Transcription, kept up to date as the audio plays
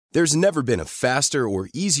There's never been a faster or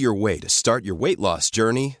easier way to start your weight loss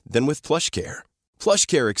journey than with PlushCare.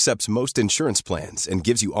 PlushCare accepts most insurance plans and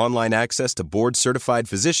gives you online access to board-certified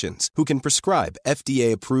physicians who can prescribe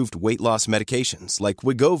FDA-approved weight loss medications like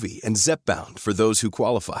Wegovy and Zepbound for those who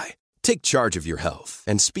qualify. Take charge of your health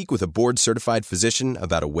and speak with a board-certified physician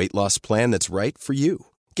about a weight loss plan that's right for you.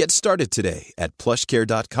 Get started today at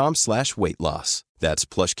plushcare.com/weightloss. That's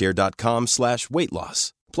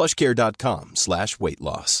plushcare.com/weightloss.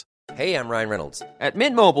 plushcare.com/weightloss. Hey, I'm Ryan Reynolds. At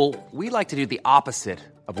Mint Mobile, we like to do the opposite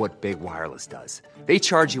of what Big Wireless does. They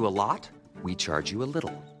charge you a lot, we charge you a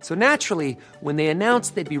little. So naturally, when they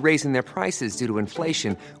announced they'd be raising their prices due to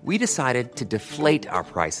inflation, we decided to deflate our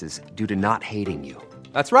prices due to not hating you.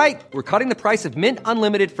 That's right. We're cutting the price of Mint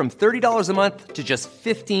Unlimited from $30 a month to just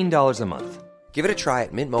 $15 a month. Give it a try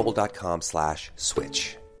at mintmobile.com/switch.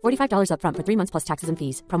 $45 up front for 3 months plus taxes and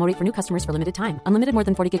fees. Promo rate for new customers for limited time. Unlimited more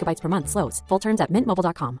than 40 gigabytes per month. Slows full terms at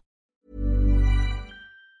mintmobile.com.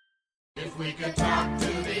 If we could talk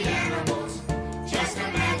to the animals, just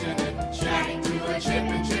imagine it. Chatting to a chip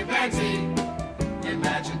and chimpanzee.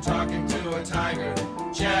 Imagine talking to a tiger,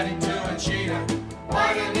 chatting to a cheetah.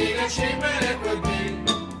 What a neat achievement it would be.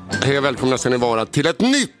 Hej och välkomna ska ni vara till ett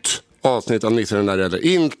nytt avsnitt av Nisse den där rädder.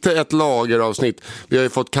 Inte ett lageravsnitt. Vi har ju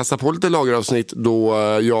fått kasta på lite lageravsnitt då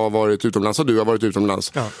jag har varit utomlands och du har varit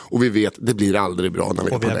utomlands. Ja. Och vi vet, det blir aldrig bra när vi är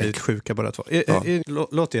på Och vi har blivit sjuka båda två.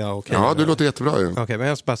 Låter jag okej? Ja, du låter jättebra ju. Okej, men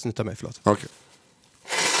jag ska bara snyta mig, förlåt. Okej.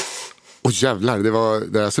 Åh jävlar,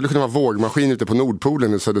 det skulle kunna vara vågmaskin ute på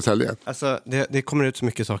Nordpolen i Södertälje. Alltså, det kommer ut så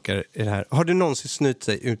mycket saker i det här. Har du någonsin snytt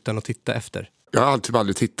sig utan att titta efter? Jag har typ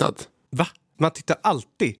aldrig tittat. Va? Man tittar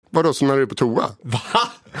alltid? Vadå, som när du är på toa? Va?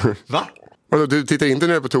 Va? Vadå, du tittar inte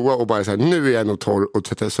när du är på toa och bara så här, nu är jag nog torr och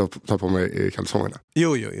tar på mig i kalsongerna.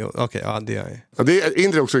 Jo, okej, ja det gör jag. Ja, det är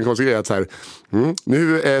inte också en konstig grej att så här,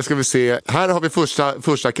 nu ska vi se, här har vi första,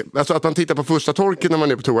 alltså att man tittar på första torken när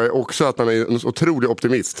man är på toa är också att man är en otrolig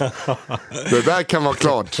optimist. Det där kan vara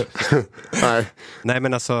klart. Nej,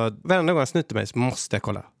 men alltså, varenda gång jag snyter mig så måste jag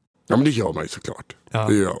kolla. Ja, men det gör man ju såklart. Ja.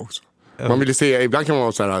 Det gör jag också. Man vill se, ibland kan man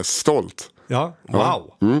vara så här stolt. Ja,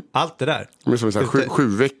 wow. Allt det där. Men som så här,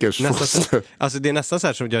 7 veckors foster. Alltså det är nästan så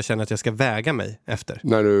här som jag känner att jag ska väga mig efter.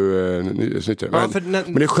 När du snyter. Men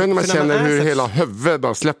det är skönt när man känner hur hela huvudet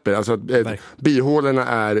bara släpper. Alltså att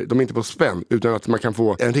bihålorna de är inte på spänn. Utan att man kan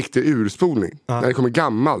få en riktig urspolning. När det kommer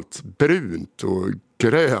gammalt, brunt och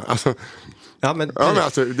grönt. Alltså,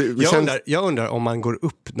 jag undrar om man går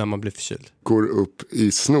upp när man blir förkyld. Går upp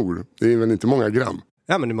i snor. Det är väl inte många gram.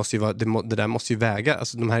 Ja, men det måste ju vara, det där måste ju väga,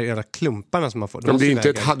 alltså de här jävla klumparna som man får. Men det är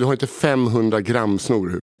inte du har inte 500 gram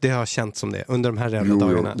snor. Det har känts som det. Under de här jävla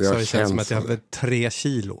dagarna så har det känts som att jag har 3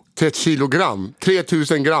 kilo. 3 kilogram?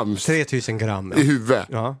 3000 gram? 3000 gram, ja. I huvudet?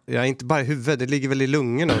 Ja, inte bara i huvudet. Det ligger väl i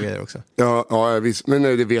lungorna och grejer också. Ja visst. Men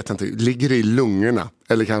nej, det vet jag inte. Ligger det i lungorna?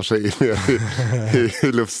 Eller kanske i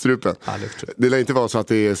luftstrupen? Ja, luftstrupen. Det lär inte vara så att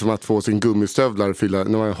det är som att få sin gummistövlar fylla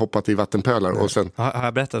när man har hoppat i vattenpölar. Och sen... Har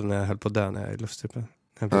jag berättat när jag höll på att dö när jag är i luftstrupen?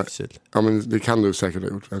 Ja, men det kan du säkert ha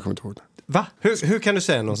gjort. Jag kommer inte ihåg det. Va? Hur kan du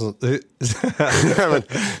säga något sånt?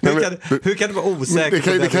 Hur kan du vara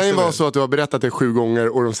osäker? Det kan ju vara så att du har berättat det 7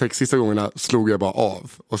 gånger och de 6 sista gångerna slog jag bara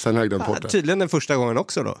av. Och sen har jag glömt bort det. Tydligen den första gången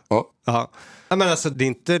också då. Ja. Ja, men alltså det är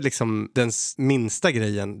inte liksom den minsta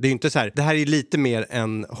grejen. Det är inte så här. Det här är lite mer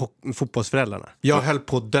än fotbollsföräldrarna. Jag höll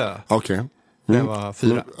på att dö. Okej. När jag var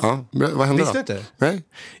 4. Ja, vad hände Visste då? Inte? Nej.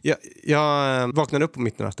 Jag vaknade upp på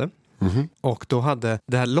mitten av natten. Och då hade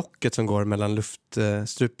det här locket som går mellan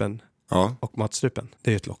luftstrupen och matstrupen. Det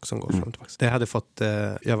är ju ett lock som går fram och tillbaka. Det hade fått,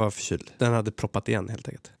 jag var förkyld. Den hade proppat igen helt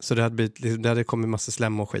enkelt. Så det hade kommit massa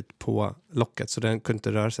slem och skit på locket. Så den kunde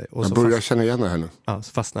inte röra sig. Och jag börjar känna igen det här nu. Ja,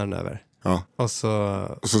 så fastnade den över. Ja. Och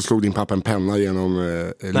så slog din pappa en penna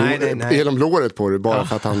genom låret på det bara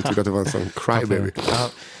för att han tyckte att det var en sån crybaby.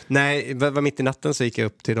 Nej, det var mitt i natten så gick jag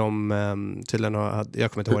upp till dem tydligen och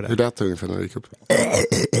jag kommer inte ihåg det. Hur lät det ungefär när du gick upp?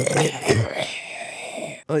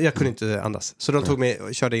 Jag kunde inte andas. Så de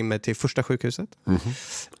körde in mig till första sjukhuset.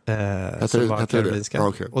 Som var Karolinska.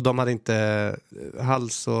 Okay. Och de hade inte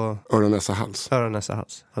hals och... Öron, näsa, hals.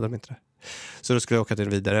 Hade de inte det. Så då skulle jag åka till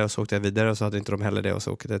vidare och så åkte jag vidare och så hade inte de heller det och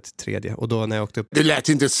så åkte jag till 3:e. Och då när jag åkte upp... Det lät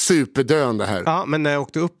inte superdöende här. Ja, men när jag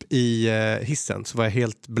åkte upp i hissen så var jag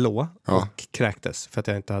helt blå och kräktes för att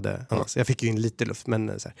jag inte hade annars. Jag fick ju in lite luft,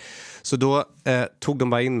 men så här. Så då tog de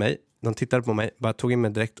bara in mig. De tittade på mig, bara tog in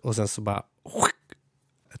mig direkt och sen så bara...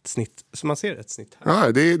 ett snitt. Så man ser ett snitt här.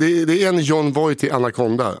 Ja, det är en John Voight i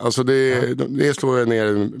Anaconda. Alltså det slår ner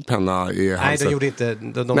en penna i halsen. Nej, de gjorde inte...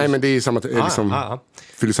 Nej, men det är samma,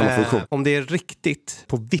 fyller samma funktion. Om det är riktigt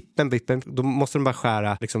på vippen, då måste de bara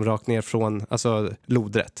skära liksom rakt ner från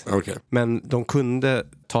lodrätt. Okay. Men de kunde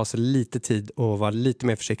ta sig lite tid och vara lite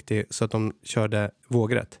mer försiktig så att de körde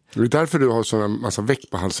vågrätt. Det är därför du har sån massa väck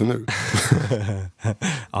på halsen nu.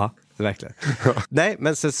 Ja, verkligen. Nej,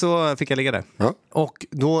 men så fick jag ligga där. Ja. Och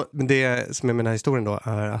då, det som är med den här historien då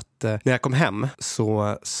är att när jag kom hem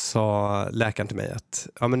så sa läkaren till mig att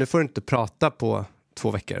men nu får du inte prata på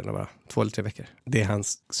 2 veckor eller vad, 2 eller 3 veckor. Det han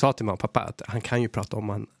sa till mamma och pappa att han kan ju prata om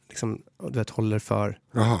han liksom, håller för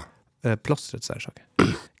plåstret så här saker.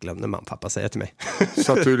 Glömde mamma och pappa säga till mig.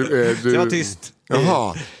 Så att du... Så jag var tyst.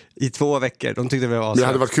 Jaha. I 2 veckor. De tyckte det var det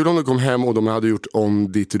hade varit kul om du kom hem och de hade gjort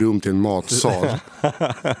om ditt rum till en matsal.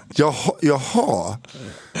 Jaha.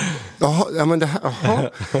 Ja, men det här... Jaha.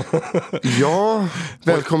 Ja,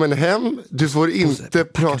 välkommen hem. Du får inte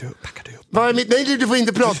prata... Nej, du får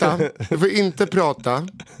inte prata. Du får inte prata.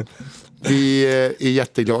 Vi är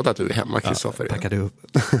jätteglada att du är hemma, Kristoffer. Packade vi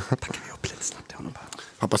upp lite snabbt till honom bara.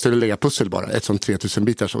 Pappa skulle lägga pussel bara, ett sånt 3000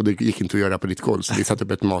 bitars, och det gick inte att göra på ditt golv. Så vi satte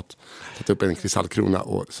upp satte upp en kristallkrona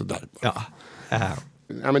och sådär. Ja.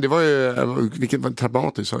 Ja, men det var ju, vilket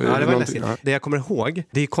traumatiskt. Ja, det var läskigt. Ja. Det jag kommer ihåg,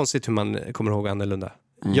 det är konstigt hur man kommer ihåg annorlunda.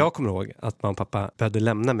 Jag kommer ihåg att mamma och pappa behövde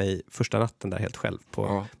lämna mig första natten där helt själv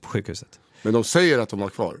på sjukhuset. Men de säger att de var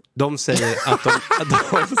kvar. De säger att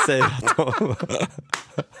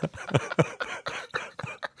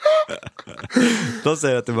de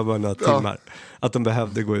säger att det var bara några timmar. Att de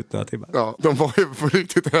behövde gå ut några timmar. Ja, de var ju på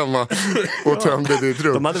riktigt hemma och tömde ditt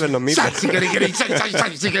rum. De hade väl någon middag.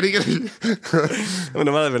 Men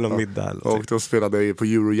de hade väl någon middag. Eller och de spelade på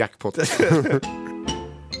Eurojackpot.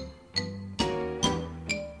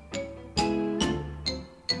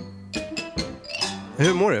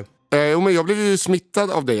 Hur mår du? Men jag blev ju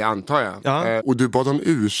smittad av dig, antar jag. Ja. Och du bad om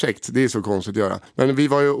ursäkt. Det är så konstigt att göra. Men vi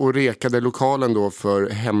var ju och rekade lokalen då för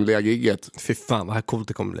hemliga gigget. Fy fan, vad här coolt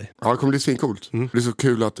det kommer bli. Ja, det kommer bli svincoolt. Det är så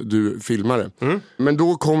kul att du filmade. Men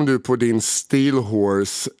då kom du på din Steel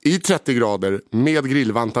Horse i 30 grader med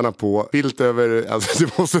grillvantarna på. Vilt över, alltså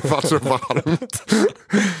det måste vara så varmt.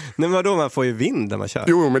 Nej, men vadå, man får ju vind när man kör.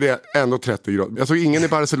 Jo, men det är ändå 30 grader. Jag såg ingen i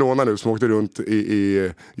Barcelona nu som åkte runt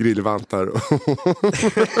i grillvantar.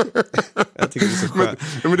 Jag tycker det är så skönt.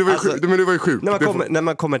 Men det var ju sjukt. När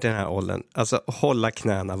man kommer till den här åldern, alltså hålla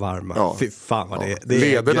knäna varma. Ja. Fy fan vad det är.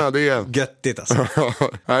 Lederna, det är göttigt alltså.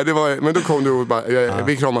 Nej, men då kom du och bara,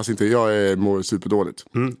 vi kramas inte, jag mår superdåligt.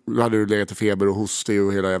 Då hade du legat i feber och hostig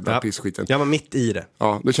och hela jävla pissskiten. Jag var mitt i det.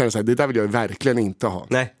 Ja, då kände jag så här, det där vill jag verkligen inte ha.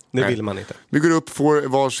 Nej, det vill man inte. Vi går upp, får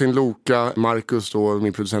varsin Loka, Marcus då,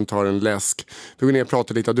 min producent, tar en läsk. Vi går ner och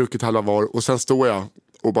pratar lite, har druckit halva var, och sen står jag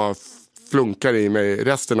och bara flunkar i mig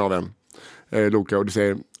resten av en Loka, och du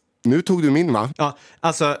säger, nu tog du min, va? Ja,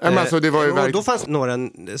 alltså det var ju då fanns några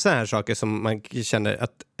så här saker som man känner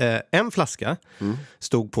att en flaska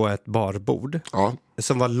stod på ett barbord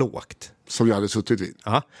som var lågt. Som jag hade suttit vid.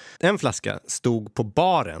 Ja. En flaska stod på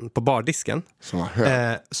baren, på bardisken.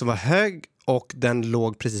 Som var hög. Och den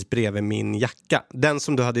låg precis bredvid min jacka. Den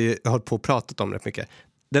som du hade hållit på och pratat om rätt mycket.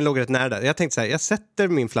 Den låg rätt nära där. Jag tänkte så här, jag sätter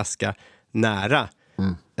min flaska nära.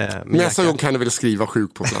 Nästa gång kan du väl skriva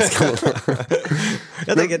sjuk på flaskan.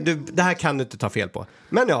 Jag tänker, det här kan du inte ta fel på.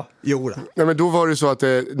 Men ja, jodå. Nej, men då var det så att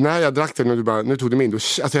när jag drack den och du bara, nu tog du min.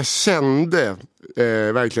 Alltså jag kände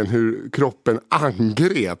verkligen hur kroppen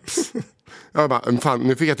angreps. Jag bara, fan,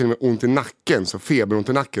 nu fick jag till och med ont i nacken, så feberont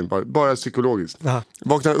i nacken, bara psykologiskt. Aha.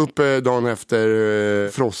 Vaknade upp dagen efter,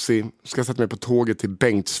 frossig, ska sätta mig på tåget till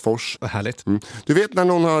Bengtsfors. Vad härligt. Du vet när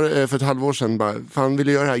någon har för ett halvår sedan bara, fan, vill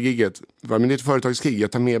du göra det här gigget? Men det är ett företagsgig,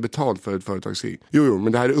 jag tar mer betalt för ett företagsgig. Jo,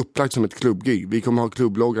 men det här är upplagt som ett klubbgig. Vi kommer ha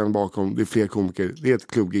klubbloggan bakom, det är fler komiker. Det är ett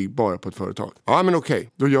klubbgig bara på ett företag. Ja, men okej,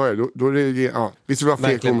 då gör jag det. Då är det, ja, vi skulle vara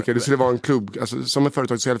fler komiker, det skulle vara en klubb, alltså som en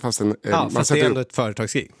företagsgig, fast en... fast det är ändå ett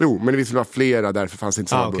företagsgig. Jo, men det skulle vara flera, därför fanns inte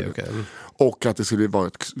samma budget. Okay. Och att det skulle vara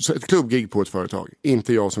ett klubbgig på ett företag.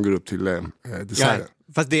 Inte jag som går upp till desserten.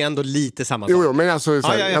 Ja, fast det är ändå lite samma sak. Jo, men alltså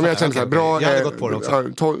såhär, jag känner såhär, bra, jag hade gått på det också.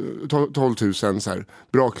 12 000 såhär,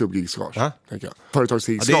 bra klubbgigsgage, tänker jag.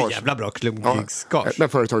 Företagsgigsgage. Ja, det är jävla bra klubbgigsgage. Men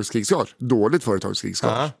företagsgigsgage, dåligt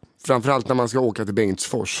företagsgigsgage. Framförallt när man ska åka till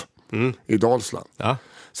Bengtsfors i Dalsland. Ja.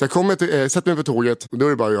 Så jag kommer sätter mig på tåget, och då är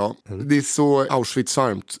det bara jag. Det är så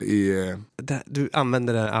Auschwitz-varmt i... Du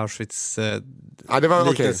använder den Auschwitz... Ja, det var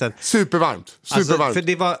okej. Supervarmt. Alltså, för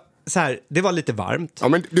det var... Så här, det var lite varmt. Ja,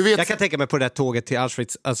 men du vet... Jag kan tänka mig på det där tåget till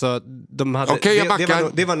Auschwitz. Alltså, de hade, jag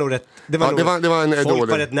backar. Det var nog rätt... Det var en folk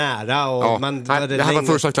dålig. Var rätt nära. Och det här var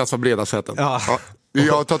första klass av breda sätten. Ja.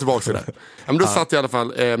 Jag tar tillbaka det där. Men då satt jag i alla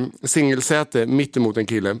fall singelsäte mitt emot en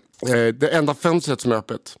kille. Det enda fönstret som är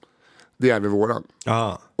öppet, det är vid våran.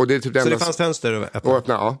 Och det är typ så det fanns fönster att öppna? Och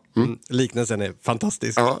öppna, ja. Liknelsen är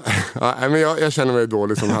fantastisk. Ja, men jag känner mig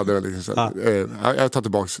dålig som hade den. Liksom, jag tar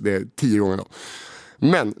tillbaka det 10 gånger då.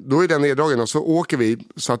 Men då är den neddragen och så åker vi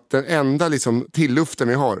så att den enda liksom, tilluften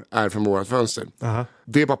vi har är från vårat fönster.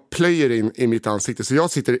 Det bara plöjer in i mitt ansikte. Så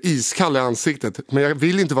jag sitter iskall i ansiktet. Men jag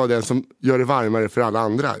vill inte vara den som gör det varmare för alla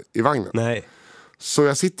andra i vagnen. Nej. Så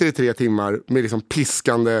jag sitter i 3 timmar med liksom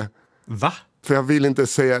piskande... Va? För jag vill inte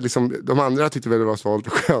säga, liksom, de andra tyckte väl det var svalt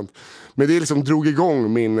och skönt. Men det liksom drog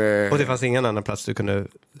igång min... Och det fanns ingen annan plats du kunde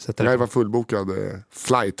sätta dig? Jag var fullbokad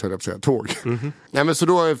flight, höll jag på att säga, tåg. Nej, men så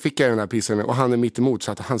då fick jag den här pissen och han är mitt emot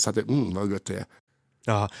så att han satt vad gött det är.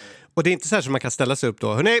 Ja, och det är inte så här som man kan ställa sig upp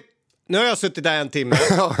då. Hörrni, nu har jag suttit där 1 timme.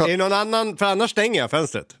 Är det någon annan? För annars stänger jag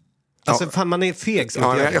fönstret. Alltså fan, man är feg.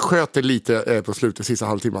 Jag sköt det lite på slutet, sista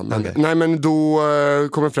halvtimman. Okay. Nej, men då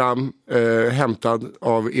kommer fram, hämtad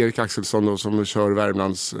av Erik Axelsson då, som kör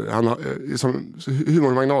Värmlands, han har som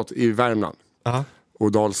humormagnat i Värmland.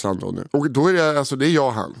 Och Dalsland då nu. Och då är det, alltså det är jag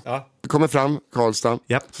och han. Det kommer fram, Karlstad.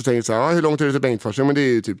 Så tänker jag så här, hur långt är det till Bengtsfors? Ja, men det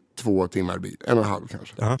är ju typ 2 timmar bil, 1,5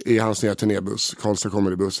 kanske. I hans nya turnébuss. Karlstad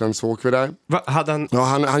kommer i bussen, så åker vi där. Hade han... Ja,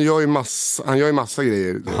 han gör ju massa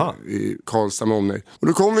grejer då, i Karlstad med omnejd. Och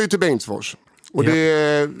då kommer vi till Bengtsfors. Och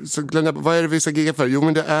så vad är det vi ska gigga för? Jo,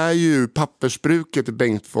 men det är ju pappersbruket i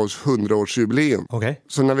Bengtsfors 100-årsjubileum.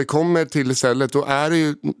 Så när vi kommer till stället, då är det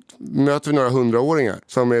ju, möter vi några 100-åringar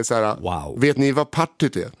som är så här, vet ni vad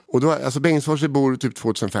partyt är? Och då, alltså Bengtsfors bor typ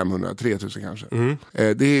 2500, 3000 kanske.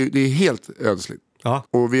 Det är helt ödsligt.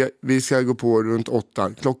 Och vi ska gå på runt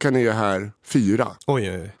 8. Klockan är här 4.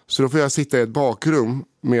 Oj. Så då får jag sitta i ett bakrum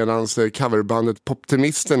medan coverbandet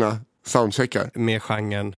Poptimisterna soundcheckar.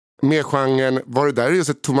 Med genren, var det där just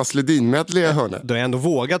ett Thomas Ledin-medley jag hörde? Du har ändå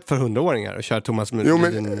vågat för 100-åringar att köra Thomas Ledin. Jo,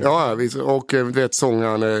 men, ja, och du vet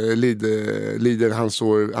sångaren Lider,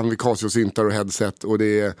 han vid Casio-syntar och headset och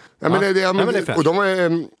det är...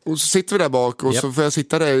 Och så sitter vi där bak och så får jag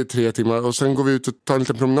sitta där i 3 timmar och sen går vi ut och tar en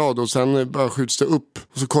liten promenad och sen bara skjuts det upp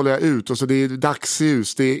och så kollar jag ut och så det är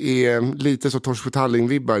dagsljus, det är lite så Torsk för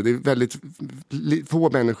Talling-vibbar, det är väldigt få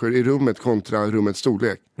människor i rummet kontra rummets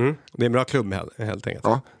storlek. Det är en bra klubb helt enkelt.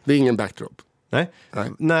 Ja, det är ingen backdrop. Nej.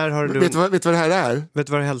 När har du... Vet du vad det här är? Vet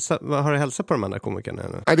du vad har du hälsat på de andra komikerna?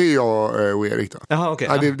 Nej, det är jag och Erik då. Jaha, okej.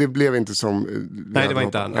 Nej, det blev inte som... Nej, det var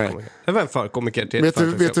inte andra komiker. Det var en förkomiker till vet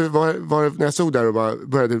du när jag stod där och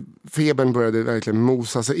febern började verkligen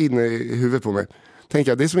mosa sig in i huvudet på mig.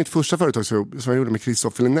 Tänker jag, det är som mitt första företag som jag gjorde med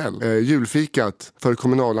Kristoffer Linell. Julfikat för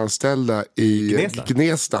kommunalanställda i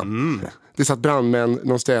Gnesta. Det satt brandmän,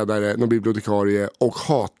 någon städare, någon bibliotekarie och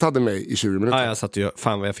hatade mig i 20 minuter. Ja, jag satt ju,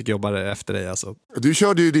 fan vad jag fick jobba efter dig alltså. Du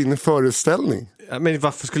körde ju din föreställning. Ja, men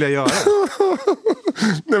varför skulle jag göra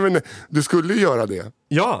Nej, men du skulle ju göra det.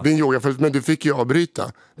 Ja. Din yoga, men du fick ju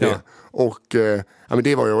avbryta det. Ja. Och men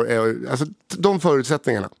det var ju, alltså de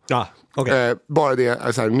förutsättningarna. Ja. Okay. Bara det,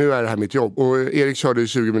 alltså, nu är det här mitt jobb. Och Erik körde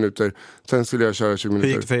 20 minuter. Sen skulle jag köra 20 minuter.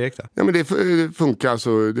 Hur gick det för Erik då? Ja, men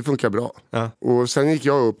det funkar bra. Ja. Och sen gick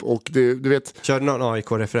jag upp och du vet... Körde någon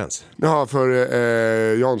AIK-referens? Ja, för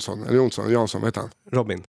Jansson, vad heter han?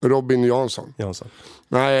 Robin Jansson.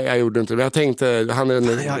 Nej, jag gjorde inte det. Jag tänkte...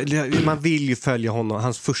 Man vill ju följa honom.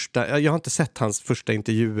 Hans första... Jag har inte sett hans första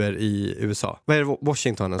intervjuer i USA. Vad är det?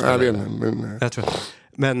 Washington? Jag vet inte, men... Jag tror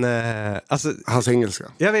men alltså, hans engelska.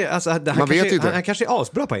 Jag vet, alltså, han kanske är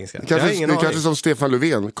asbra på engelska. Det är kanske som Stefan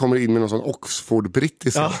Löfven kommer in med någon sån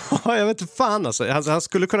Oxford-brittiska. Ja, jag vet inte fan alltså. Han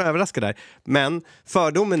skulle kunna överraska där. Men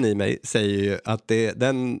fördomen i mig säger ju att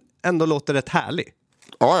den ändå låter rätt härlig.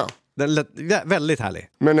 Ja. Den lät väldigt härlig.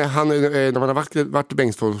 Men när man har varit i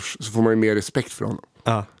Bengtsfors så får man ju mer respekt för honom.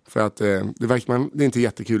 Ja. För att det är inte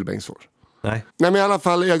jättekul i Bengtsfors. Nej, men i alla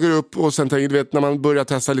fall, jag går upp och sen tänker, du vet, när man börjar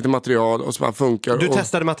testa lite material och så bara funkar. Du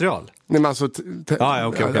testade material? Nej, men alltså,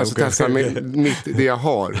 testa det jag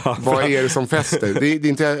har. Vad är det som fäster? Det är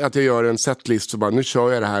inte att jag gör en setlist så bara, nu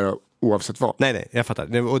kör jag det här oavsett vad. Nej, jag fattar.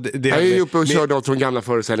 Jag är ju uppe och kör något från gamla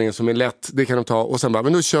föreställningen som är lätt, det kan de ta. Och sen bara,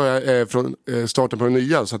 men nu kör jag från starten på den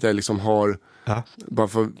nya så att jag liksom har... Bara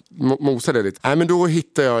för att mosa det lite. Nej, men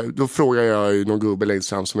då frågar jag ju någon gubbe längst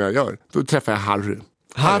fram som jag gör. Då träffar jag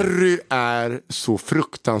Harry är så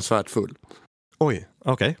fruktansvärt full. Oj,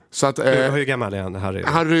 okej. Så att, hur gammal är han, Harry?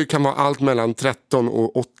 Harry kan vara allt mellan 13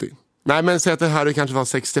 och 80. Nej, men säg att Harry kanske var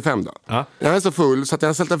 65 då. Ja. Jag är så full så att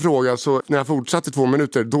jag ställde en fråga, så när jag fortsatte 2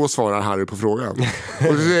 minuter, då svarar Harry på frågan.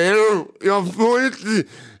 Och så säger jag får inte...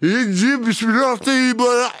 Du pratar ju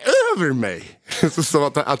bara över mig.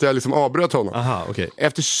 Så att jag liksom avbröt honom. Aha, okay.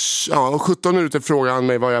 Efter 17 minuter frågade han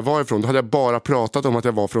mig var jag var ifrån. Då hade jag bara pratat om att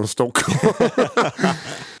jag var från Stockholm.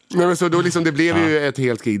 Nej, men så då liksom, det blev ju ett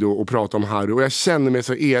helt gig då att prata om Harry. Och jag kände mig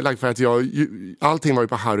så elak för att allting var ju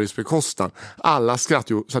på Harrys bekostnad. Alla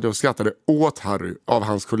skrattade, så att jag skrattade åt Harry av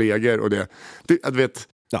hans kollegor. Och det du vet...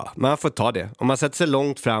 Ja, man får ta det. Om man sätter sig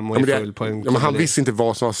långt fram och är full på en... men han visste inte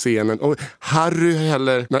vad som var scenen. Och Harry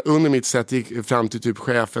heller, när under mitt sätt gick fram till typ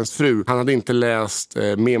chefens fru, han hade inte läst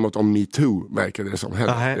memot om Me Too, verkade det som.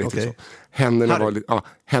 Okay.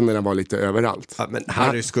 Händerna var lite överallt. Ja, men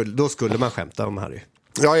Harry då skulle man skämta om Harry.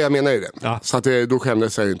 Ja, jag menar ju det. Ja. Så att då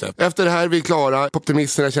skämdes jag inte. Efter det här vi är klara.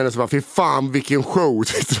 Optimisterna kände sig bara, fy fan vilken show.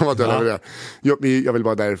 Jag vill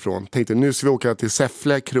bara därifrån. Tänkte, nu ska vi åka till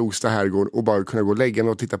Säffle, Kroksta herrgård och bara kunna gå och lägga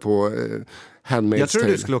mig och titta på Handmaid's Jag tror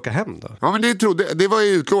Tale. du skulle åka hem då. Ja, men det var ju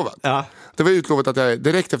utlovat. Ja. Det var utlovat att jag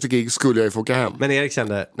direkt efter gig skulle jag ju få åka hem. Men Erik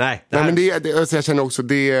kände, nej. Men jag känner också,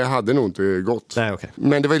 det hade nog inte gått. Nej, okay.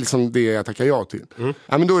 Men det var liksom det jag tackade ja till.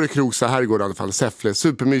 Ja, men då är det Kroksta herrgård i alla fall. Säffle,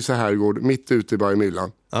 supermysiga herrgård, mitt ute bara i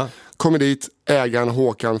myllan. Kommer dit, ägaren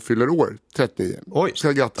Håkan fyller år, 39. Oj, ska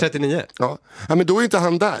jag gratta. 39? Ja, men då är inte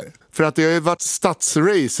han där. För att det har ju varit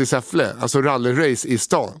stadsrace i Säffle, alltså rallyrace i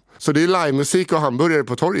stan. Så det är livemusik och hamburgare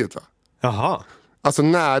på torget, va? Jaha. Alltså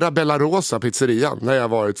nära Bella Rosa pizzerian, när jag har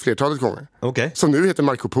varit flertalet gånger. Okay. Som nu heter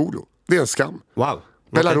Marco Polo. Det är en skam. Wow.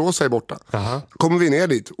 Bella Rosa är borta. Kommer vi ner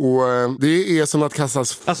dit och det är som att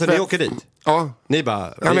kastas... Alltså ni åker dit? Ja. Ni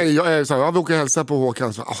bara... Ja, men jag sa, vi åker hälsa på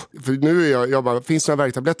Håkan. Så, för nu är jag bara, finns det några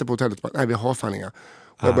värktabletter på hotellet? Nej, vi har fan inga.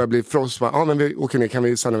 Och jag börjar bli frost. Men vi åker ner, kan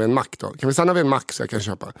vi stanna vid en mack då? Kan vi stanna vid en mack så jag kan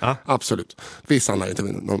köpa? Absolut. Vi stannar inte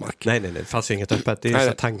vid någon mack. Nej, det fanns ju inget öppet. Det är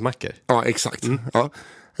så tankmackor. Ja, exakt. Ja.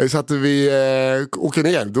 Så att vi åker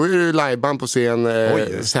ner. Då är det liveband på scen.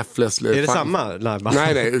 Säffles. Är det samma liveband?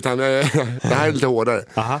 Nej, utan det här är lite hårdare.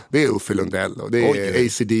 Det är Uffe Lundell och det är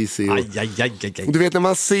AC/DC. Du vet när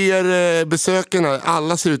man ser besökarna,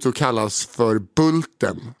 alla ser ut att kallas för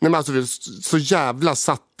Bulten. Nej, men alltså så jävla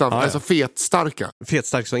satta, alltså fetstarka.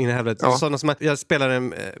 Fetstark så in i helvete. Sådana som jag spelar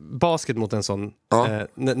en basket mot en sån.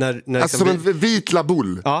 När alltså som en vit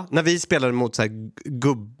labull. Ja, när vi spelade mot så här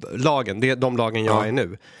gubblagen, det är de lagen jag är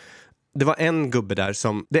nu. Det var en gubbe där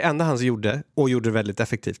som, det enda han gjorde, och gjorde det väldigt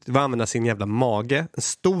effektivt, det var att använda sin jävla mage, en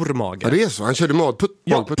stor mage. Ja, det är så, han körde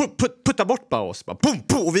putta bort bara oss, bara,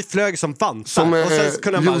 pum, och vi flög som vantar. Som och sen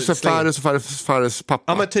kunde han Josef Fares och Fares pappa.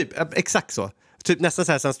 Ja, men typ, exakt så. Typ nästan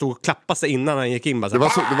så här, sen stod och klappade sig innan han gick in. Bara,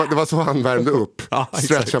 det var så han värmde upp.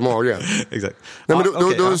 Stretcha magen. Exakt. Nej, men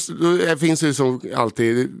då finns det ju som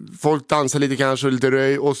alltid, folk dansar lite kanske, lite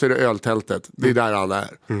röj, och så är det öltältet. Det är där alla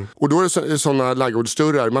är. Och då är det sådana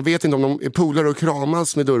laggårdsdörrar. Man vet inte om de är polare och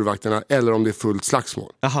kramas med dörrvakterna eller om det är fullt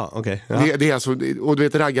slagsmål. Jaha, okej. Det är alltså, och du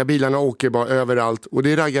vet, raggarbilarna åker bara överallt. Och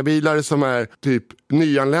det är raggarbilar som är typ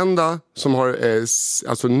nyanlända, som har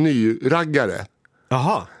alltså nyraggare.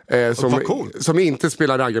 Jaha. Som inte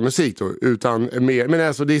spelar raggarmusik då, utan mer, men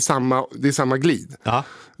alltså det är samma glid.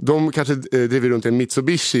 De kanske driver runt en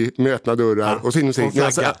Mitsubishi med öppna dörrar och sin musik.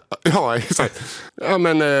 Ja, exakt. Ja,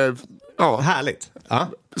 men härligt.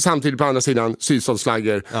 Samtidigt på andra sidan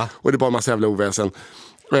sydstatsflaggor och det är bara massa jävla oväsen.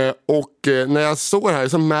 Och när jag står här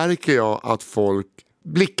så märker jag att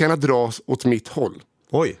blickarna dras åt mitt håll.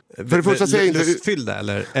 Oj, för det första säger inte lustfyllda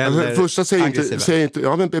eller för första säger inte,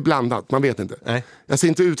 ja, men blandat, man vet inte. Nej. Jag ser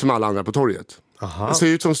inte ut som alla andra på torget. Jag ser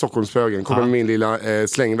ut som Stockholmsbögen, kommer med min lilla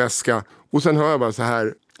slängväska och sen hör jag bara så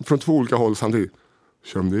här från två olika håll samtidigt.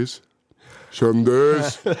 Kändis.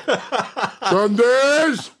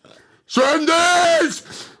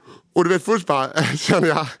 Och du vet, först bara känner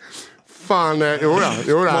jag fan,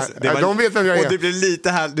 de vet vem jag är. Och det blir lite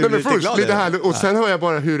härligt. Lite härligt. Och sen hör jag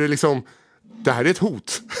bara hur det liksom, det här är ett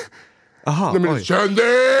hot.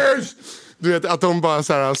 Kändis! Du vet att de bara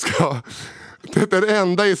så här ska... Den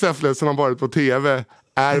enda i Säffle som har varit på tv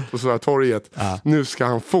är på sådär torget. Nu ska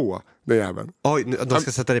han få den jäveln. Oj, de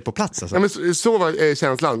ska sätta dig på plats alltså. Ja, men så var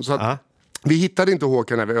känslan. Så att vi hittade inte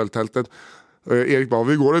Håkan här vid öltältet. Erik bara,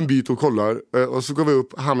 vi går en bit och kollar. Och så går vi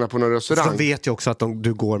upp och hamnar på någon restaurang. Så de vet ju också att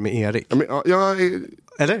du går med Erik.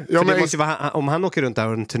 Eller? Ja, för det måste ju vara, om han åker runt där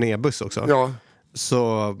och en turnébuss också. Ja.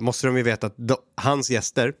 Så måste de ju veta att hans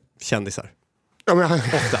gäster, kändisar. Ja, men,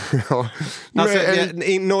 ofta. Ja. Alltså,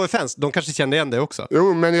 no offense, de kanske kände igen det också.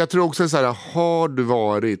 Jo, men jag tror också så här, har du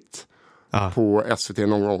varit på SVT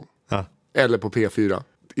någon gång? Eller på P4?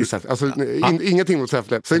 Alltså, ingenting mot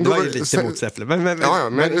Säffle. Det var ju lite mot Säffle.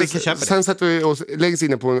 Men sen sätter vi oss längst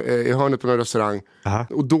inne i hörnet på en restaurang.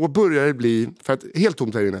 Och då börjar det bli, för att helt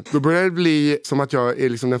tomt här inne, då börjar det bli som att jag är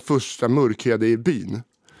liksom den första mörkhyade i byn.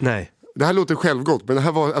 Nej. Det här låter självgott, men det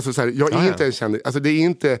här var alltså så här, jag är inte en kändis. Alltså det är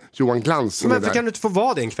inte Johan Glans. Men varför kan du inte få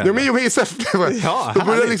vara det en kväll? Ja, men i Säffle. Ja, då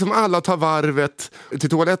börjar liksom alla ta varvet till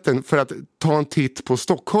toaletten för att ta en titt på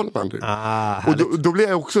Stockholm. Och då blir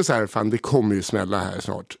jag också så här, fan det kommer ju smälla här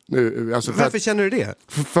snart. Nu, alltså varför känner du det?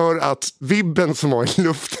 För att vibben som var i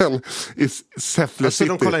luften i Säffle alltså, City.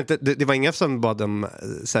 De kollar inte, det var inga som bad om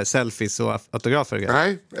så här, selfies och autografer?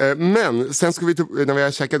 Nej, men sen ska vi när vi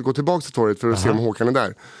har käkat gå tillbaka till torget för att se om Håkan är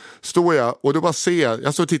där. Står jag och då bara ser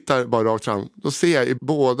jag står och tittar bara rakt fram. Då ser jag i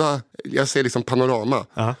båda, jag ser liksom panorama.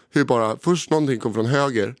 Hur bara först någonting kommer från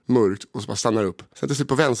höger, mörkt, och så bara stannar upp. Sen till slut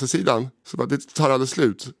på vänstersidan så bara det tar aldrig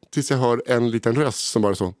slut. Tills jag hör en liten röst som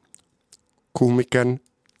bara så. Komikern.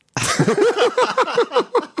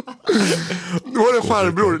 Då var det en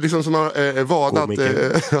farbror liksom, som har vadat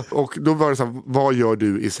och då var det så här, vad gör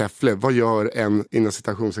du i Säffle? Vad gör en inom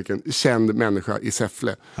citationstecken känd människa i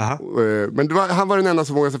Säffle? Men han var den enda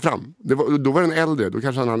som vågade sig fram. Då var den äldre, då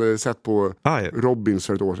kanske han hade sett på Robins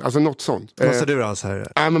för ett år. Alltså något sånt. Måste du alltså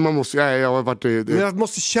här? Nej, men man måste, jag har varit men jag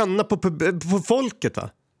måste känna på folket, va?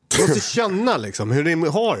 Du måste känna liksom hur ni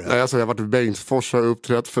har det. Nej, alltså, jag har varit i Bengtsfors och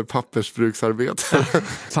uppträtt för pappersbruksarbete.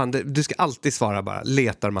 Fan, du ska alltid svara bara,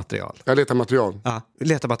 letar material. Jag letar material. Ja,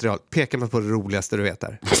 letar material. Peka mig på det roligaste du vet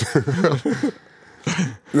där.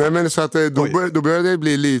 Nej, men så att då började det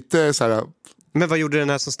bli lite så här. Men vad gjorde den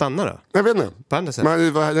här som stannade då? Jag vet inte. På andra sätt?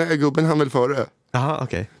 Men gubben han väl före. Jaha,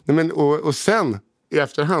 okej. Nej, men och sen i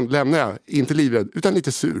efterhand lämnar jag inte livrädd utan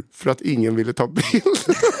lite sur för att ingen ville ta bild.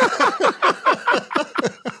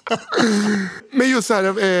 Men just så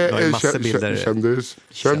här kändis.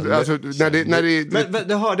 Alltså, men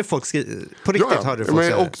det hörde folk på riktigt hörde folk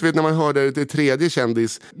säga. Och vet, när man hörde det tredje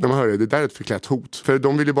kändis, när man hörde det där är ett förklätt hot. För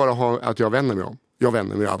de ville bara ha att jag vände mig om. Jag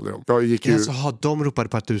vände mig aldrig om. Jag gick ju... Alltså, de ropade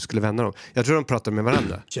på att du skulle vända dem. Jag tror de pratade med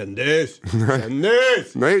varandra. Kändis!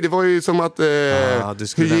 Nej, det var ju som att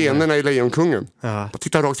hyenorna i Lejonkungen.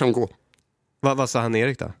 Titta rakt fram, gå. Vad sa han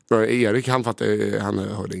Erik då? Erik, han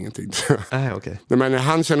hörde ingenting. Okay. Men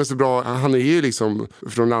han känner sig bra. Han är ju liksom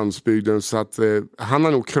från landsbygden, så att han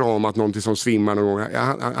har nog kramat någonting som svimmar någon gång.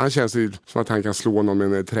 Han känns ju som att han kan slå någon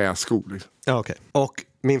med en träsko. Liksom. Ja, okej. Och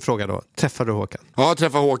min fråga då, träffade du Håkan? Ja, jag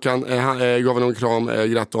träffade Håkan, gav honom en kram,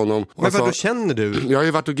 grattade honom. Men vad då känner du? Jag har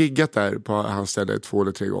ju varit och giggat där på hans ställe 2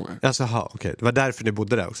 eller 3 gånger. Alltså, okej. Det var därför du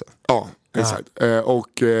bodde där också? Ja, exakt.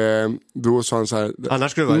 Och då sa han så här...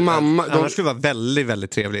 Annars skulle det vara väldigt,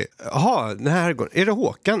 väldigt trevlig. Jaha, den här går. Är det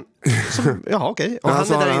Håkan? Ja, okej. Och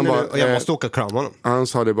han är där inne och jag måste åka och krama honom. Han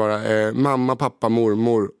sa det bara, mamma, pappa,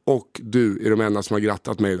 mormor och du är de enda som har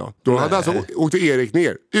grattat mig idag. Då hade alltså åkte Erik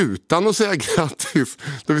ner utan att säga grattis.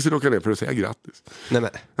 Då vi skulle åka ner för att säga grattis. Nej, men.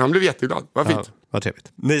 Han blev jätteglad, vad fint. Ja, vad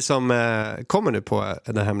trevligt. Ni som kommer nu på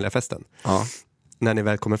den hemliga festen. Ja. När ni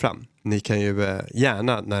väl kommer fram. Ni kan ju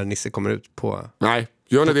gärna när Nisse kommer ut på... Nej,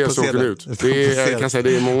 gör ni det så åker ut. Jag kan säga,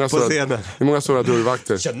 det är många stora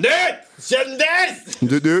dörrvakter. Kändis!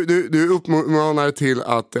 Du uppmanar till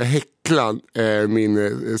att häckla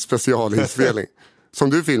min specialinspelning. Som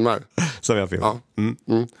du filmar. Som jag filmar. Ja.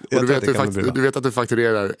 Och du vet att du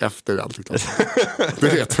fakturerar efter allt. Det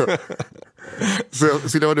vet du. Så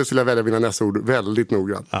du skulle välja mina nästa ord väldigt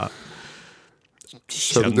noggrant. Ja.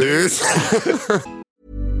 Kändis!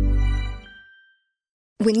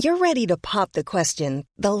 When you're ready to pop the question,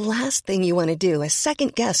 the last thing you want to do is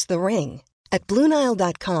second guess the ring. At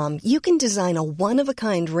BlueNile.com you can design a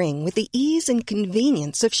one-of-a-kind ring with the ease and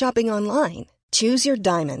convenience of shopping online. Choose your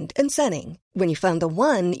diamond and setting. When you find the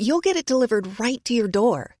one, you'll get it delivered right to your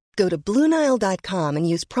door. Go to BlueNile.com and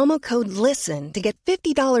use promo code LISTEN to get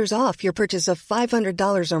 $50 off your purchase of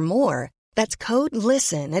 $500 or more. That's code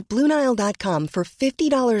LISTEN at BlueNile.com for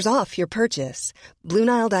 $50 off your purchase.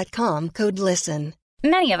 BlueNile.com, code LISTEN.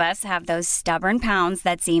 Many of us have those stubborn pounds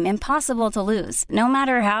that seem impossible to lose, no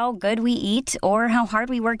matter how good we eat or how hard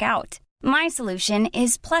we work out. My solution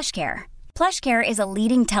is PlushCare. PlushCare is a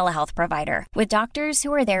leading telehealth provider with doctors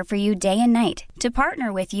who are there for you day and night to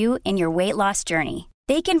partner with you in your weight loss journey.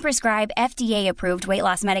 They can prescribe FDA-approved weight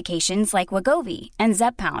loss medications like Wegovy and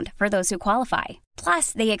Zepbound for those who qualify.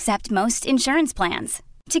 Plus, they accept most insurance plans.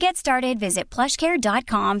 To get started, visit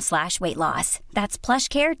plushcare.com/weightloss. That's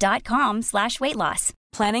plushcare.com/weightloss.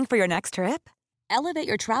 Planning for your next trip? Elevate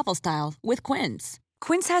your travel style with Quince.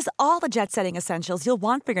 Quince has all the jet-setting essentials you'll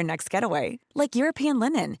want for your next getaway, like European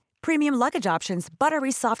linen, premium luggage options,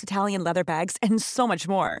 buttery soft Italian leather bags, and so much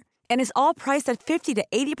more. And is all priced at 50 to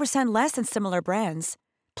 80% less than similar brands.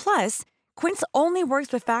 Plus, Quince only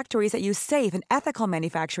works with factories that use safe and ethical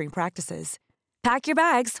manufacturing practices. Pack your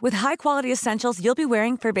bags with high-quality essentials you'll be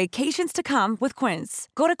wearing for vacations to come with Quince.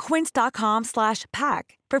 Go to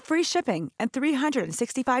quince.com/pack for free shipping and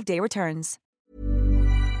 365-day returns.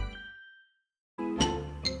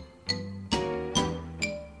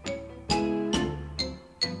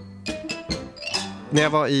 När jag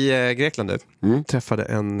var i Grekland träffade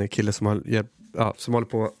en kille som håller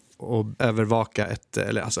på och övervaka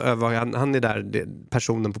han är där,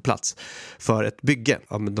 personen på plats för ett bygge.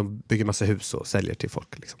 Ja, men de bygger massa hus och säljer till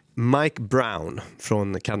folk liksom. Mike Brown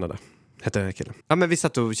från Kanada heter den här killen. Ja, men vi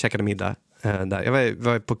satt och käkade middag där. Jag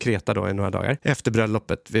var på Kreta då i några dagar efter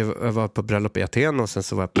bröllopet. Jag var på bröllop i Aten och sen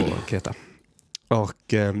så var jag på Kreta. Och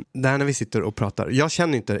där när vi sitter och pratar, jag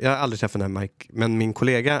har aldrig träffat den här Mike, men min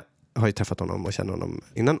kollega har ju träffat honom och känner honom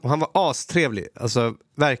innan. Och han var astrevlig, alltså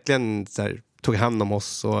verkligen så här, tog hand om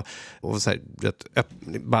oss och så här,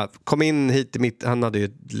 bara kom in hit i han hade ju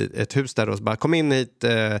ett hus där och så bara kom in hit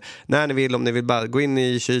när ni vill, om ni vill bara gå in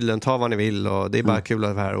i kylen, ta vad ni vill och det är bara kul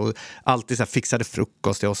att vara här och alltid så här, fixade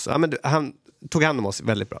frukost till oss. Ja, men han tog hand om oss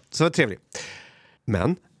väldigt bra, så det var trevligt.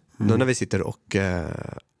 Men nu när vi sitter och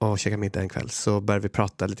käkar middag en kväll så börjar vi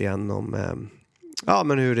prata lite grann om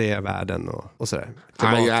men hur det är i världen och sådär.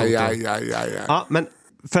 Ja, men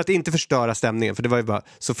för att inte förstöra stämningen, för det var ju bara,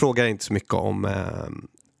 så frågar jag inte så mycket om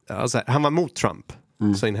han var mot Trump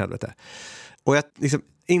så in helvete. Och jag liksom,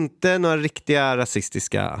 inte några riktiga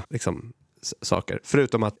rasistiska liksom saker,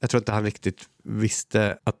 förutom att jag tror inte han riktigt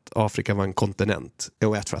visste att Afrika var en kontinent.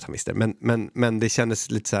 Jo, jag tror att han visste, men det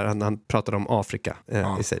kändes lite så här, han pratade om Afrika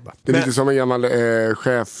i sig bara. Det är lite som en gammal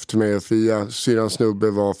chef till mig och Fia. Syrans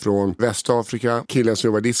snubbe var från Västafrika, killen som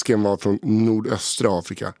jobbar disken var från nordöstra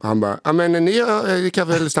Afrika. Han bara, men ni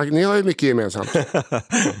har ju mycket gemensamt.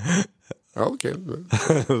 Ja, okej.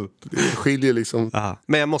 Det skiljer liksom. Aha.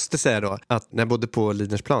 Men jag måste säga då att när jag bodde på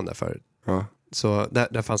Lidnersplan där förut, så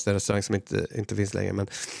där fanns det en restaurang som inte finns längre, men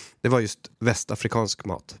det var just västafrikansk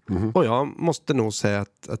mat. Och jag måste nog säga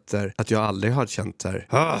att jag aldrig har känt så här.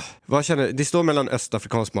 Vad känner det står mellan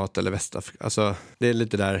östafrikansk mat eller västafrikansk. Alltså det är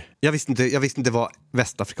lite där. Jag visste inte vad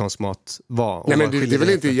västafrikansk mat var. Nej, men det är väl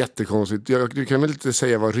inte jättekonstigt. Du kan väl inte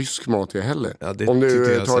säga vad rysk mat är heller. Ja, om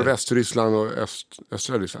du tar Västryssland och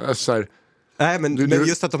östra Ryssland. Nej, men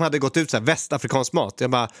just att de hade gått ut så här västafrikansk mat. Jag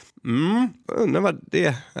bara undrar vad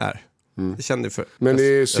det är. Det kände för. Men det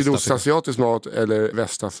är sydostasiatisk mat eller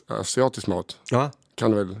västasiatisk mat? Ja.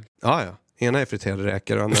 Kan du väl? Ja. Ena är friterade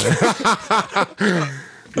räkor och andra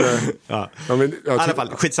ja, men, i alla fall,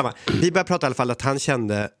 skitsamma. Vi började prata i alla fall att han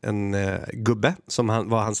kände en gubbe som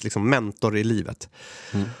var hans liksom mentor i livet.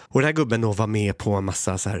 Och den här gubben då var med på en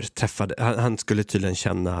massa så här träffade. Han skulle tydligen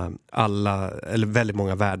känna alla, eller väldigt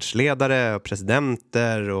många världsledare och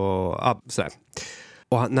presidenter och sådär.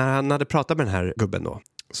 Och när han hade pratat med den här gubben då,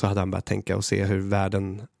 så hade han börjat tänka och se hur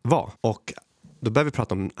världen var. Och då började vi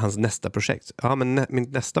prata om hans nästa projekt. Ja, men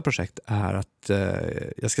mitt nästa projekt är att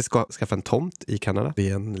jag ska skaffa en tomt i Kanada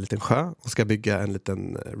vid en liten sjö och ska bygga en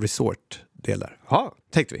liten resort-del där. Ja,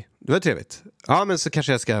 tänkte vi. Det var trevligt. Ja, men så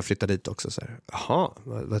kanske jag ska flytta dit också. Så här. Jaha,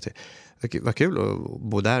 vad kul att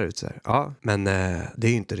bo där ute. Så här. Ja, men det är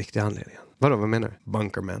ju inte riktiga anledningen. Vad menar du?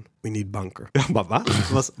 Bunker, man. We need bunker. Jag bara, va?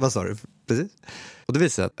 Vad sa du? Precis. Och det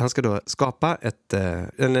visar att han ska då skapa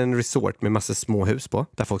en resort med massa små hus på,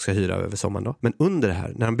 där folk ska hyra över sommaren då. Men under det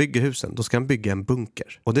här, när han bygger husen, då ska han bygga en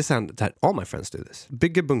bunker. Och det är sen, all my friends do this.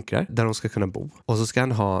 Bygger bunkrar där de ska kunna bo. Och så ska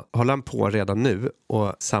han hålla han på redan nu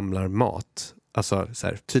och samlar mat. Alltså så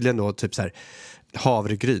här, tydligen då typ så här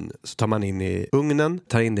havregryn, så tar man in i ugnen,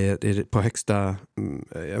 tar in det på högsta,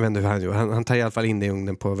 jag vet inte hur han gör, han tar i alla fall in det i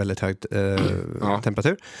ugnen på väldigt hög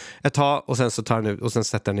temperatur ett tag, och sen så tar han ut och sen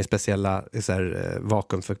sätter han i speciella så här,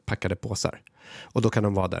 vakuumförpackade påsar, och då kan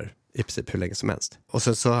de vara där i princip hur länge som helst. Och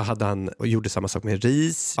sen så hade han och gjorde samma sak med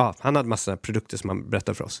ris. Ja, han hade massa produkter som han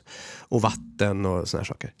berättade för oss. Och vatten och såna här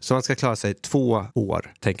saker. Så han ska klara sig 2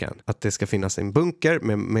 år, tänker han. Att det ska finnas en bunker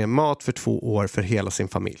med mat för 2 år för hela sin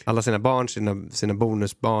familj. Alla sina barn, sina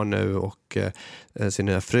bonusbarn nu och sin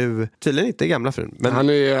nya fru. Tydligen inte gamla frun. Men han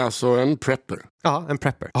är alltså en prepper. Ja, en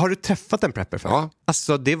prepper. Har du träffat en prepper förut? Ja.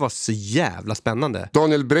 Alltså det var så jävla spännande.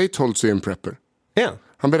 Daniel Breitholtz är en prepper. Ja.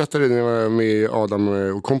 Han berättade när jag var med Adam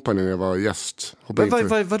och company när jag var gäst.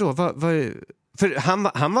 Vadå? För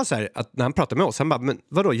han var så här, att när han pratade med oss, han bara, men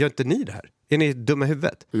vadå, gör inte ni det här? Är ni dumma i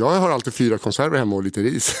huvudet? Jag har alltid 4 konserver hemma och lite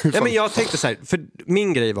ris. Ja, men jag tänkte så här, för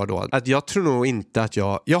min grej var då att jag tror nog inte att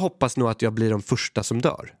jag hoppas nog att jag blir de första som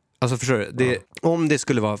dör. Alltså förstår du, om det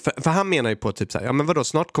skulle vara, för han menar ju på typ så här, ja men vadå,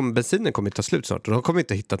 snart kommer bensinen ta slut snart, och då kommer vi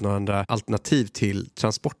inte hitta några andra alternativ till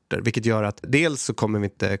transporter, vilket gör att dels så kommer vi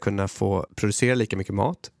inte kunna få producera lika mycket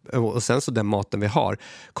mat, Och sen så den maten vi har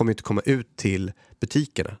kommer inte komma ut till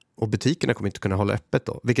butikerna. Och butikerna kommer inte kunna hålla öppet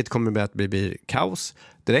då. Vilket kommer att bli kaos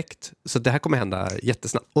direkt. Så det här kommer hända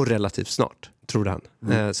jättesnabbt. Och relativt snart, tror han.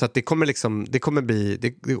 Så att det kommer liksom, det kommer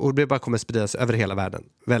bli, och det bara kommer spridas över hela världen.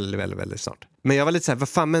 Väldigt, väldigt, väldigt snart. Men jag var lite så här, vad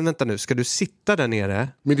fan, men vänta nu. Ska du sitta där nere?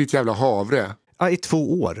 Med ditt jävla havre. Ja, i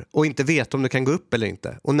 2 år. Och inte veta om du kan gå upp eller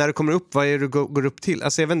inte. Och när du kommer upp, vad är det du går upp till?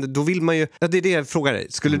 Alltså jag vet inte, då vill man ju... Ja, det är det jag frågar dig.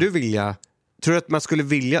 Skulle du vilja... Tror du att man skulle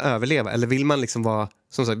vilja överleva? Eller vill man liksom vara...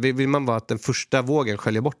 Som sagt, vill man vara att den första vågen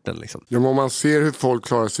sköljer bort den liksom? Ja, men om man ser hur folk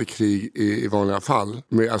klarar sig i krig i vanliga fall.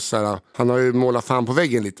 Med, alltså, han har ju målat fan på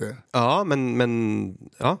väggen lite. Ja, men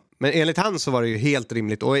enligt han så var det ju helt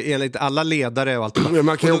rimligt. Och enligt alla ledare och allt. Ja,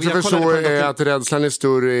 man kan ju också förstå att rädslan är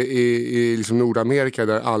större i liksom Nordamerika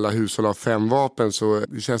där alla hushåll har 5 vapen. Så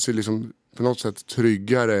det känns ju liksom på något sätt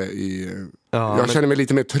tryggare i... jag känner mig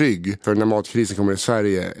lite mer trygg för när matkrisen kommer i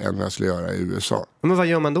Sverige än vad jag skulle göra i USA. Men vad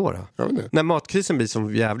gör man då? När matkrisen blir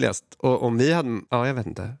som jävligast. Och om vi hade... Ja, jag vet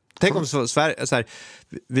inte. Tänk om Sverige... Så här,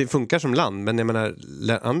 vi funkar som land, men jag menar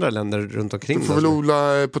andra länder runt omkring... Du får väl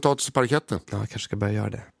odla potatis i parketten. Ja, jag kanske ska börja göra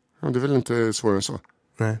det. Ja, det är väl inte svårare än så.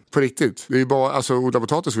 Nej. På riktigt. Det är ju bara... Alltså, odla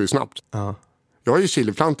potatis går ju snabbt. Ja. Jag har ju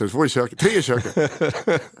chiliplantor, 2 i köket. 3 i köket.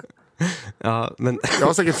 Ja, men... Jag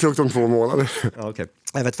har säkert frukt om 2 månader. Ja, okej.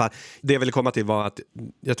 Jag vet fan. Det jag ville komma till var att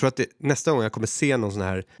jag tror att nästa gång jag kommer se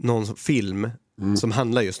någon film som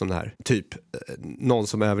handlar just om det här. Typ någon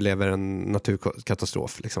som överlever en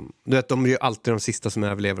naturkatastrof. Liksom. Du vet, de är ju alltid de sista som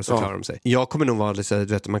överlever och så klarar de sig. Jag kommer nog vara lite, du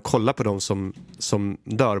vet, man kollar på dem som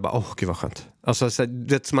dör och bara, gud vad skönt. Alltså, så,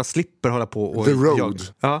 du vet, så man slipper hålla på och... The Road.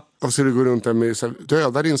 Ja. Och så du går runt där med, så här,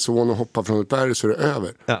 döda din son och hoppa från ett berg så är det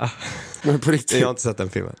över. Ja. Men på riktigt. Jag har inte sett den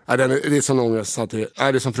filmen. Ja, det är sån ångest. Det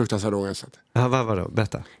är som fruktansvärd ångest. Ja, vad då?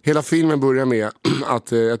 Berätta. Hela filmen börjar med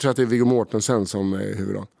att, jag tror att det är Viggo Mortensen som är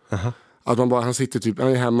huvudroll. Att han sitter typ,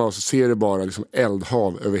 han är hemma och så ser det bara liksom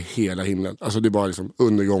eldhav över hela himlen. Alltså det är bara liksom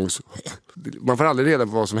undergångs... Man får aldrig reda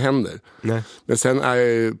på vad som händer. Nej. Men sen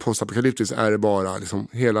är postapokalyptiskt är det bara liksom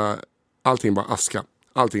allting bara aska.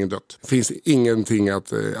 Allting är dött. Det finns ingenting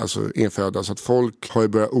att inföda. Så att folk har ju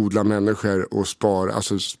börjat odla människor och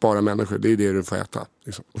spara människor. Det är det du får äta.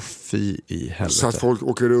 Liksom. Fy i helvete. Så att folk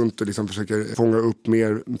åker runt och liksom försöker fånga upp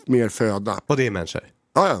mer föda. Och det är människor?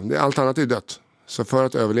 Ja, allt annat är dött. Så för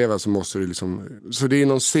att överleva så måste du liksom... Så det är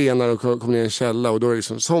någon scen när de kommer ner i en källa och då är det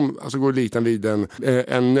liksom går liten vid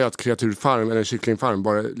en nötkreaturfarm eller en kycklingfarm.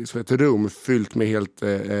 Bara liksom ett rum fyllt med helt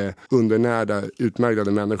undernärda,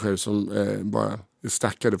 utmärglade människor som bara är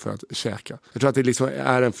stackade för att käka. Jag tror att det liksom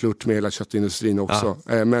är en flört med hela köttindustrin också.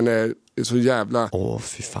 Ja. Men så jävla...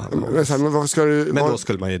 fy fan. Men vad ska du... Men då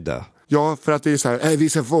skulle man ju dö. Ja, för att det är så här, vi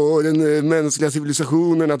ska få den mänskliga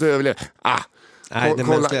civilisationen att överleva. Nej,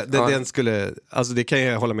 den skulle... Alltså det kan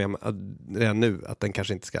jag hålla med om redan nu, att den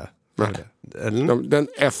kanske inte ska... Eller? Den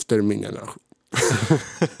efter min generation.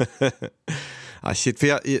 Shit, för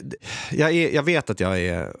jag vet att jag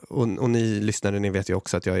är... Och ni lyssnare, ni vet ju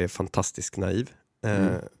också att jag är fantastiskt naiv.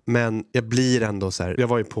 Men jag blir ändå så här... Jag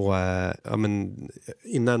var ju på...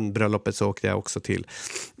 innan bröllopet så åkte jag också till...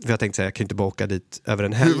 För jag tänkte säga, jag kan inte bara åka dit över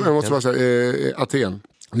en helg. Jag måste bara säga, Aten.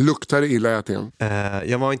 Luktar det illa i Aten?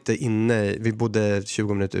 Jag var inte inne, vi bodde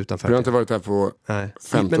 20 minuter utanför. Vi har inte varit där på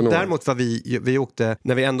 15 år. Men däremot var vi åkte,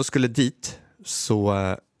 när vi ändå skulle dit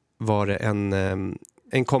så var det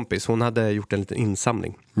en kompis, hon hade gjort en liten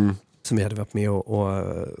insamling. Som vi hade varit med och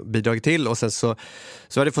bidragit till. Och sen så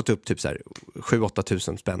hade vi fått upp typ så här 7-8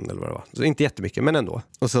 tusen spänn eller vad det var. Så inte jättemycket, men ändå.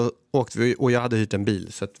 Och så åkte vi, och jag hade hyrt en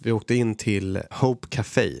bil. Så att vi åkte in till Hope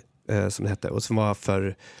Café, som det hette. Och som var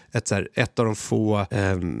för ett av de få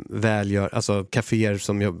alltså kaféer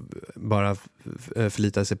som bara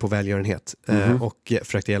förlitade sig på välgörenhet. Och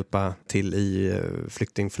försökte hjälpa till i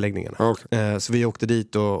flyktingförläggningarna. Okay. Så vi åkte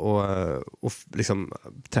dit och liksom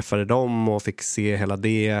träffade dem och fick se hela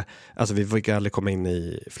det. Alltså vi fick aldrig komma in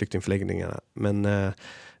i flyktingförläggningarna. Men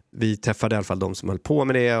vi träffade i alla fall de som höll på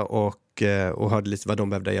med det och hörde lite vad de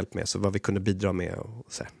behövde hjälp med. Så vad vi kunde bidra med och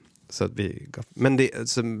så. Så att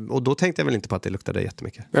och då tänkte jag väl inte på att det luktade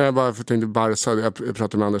jättemycket. Jag bara tänkte Barca, jag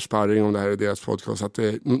pratade med Anders Sparring om det här i deras podcast, att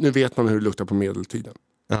nu vet man hur det luktar på medeltiden.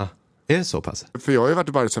 Ja, är det så pass? För jag har ju varit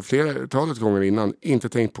i Barca flertalet gånger innan, inte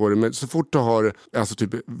tänkt på det, men så fort du har alltså typ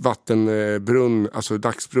vattenbrunn, alltså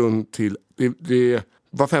dagsbrunn till, det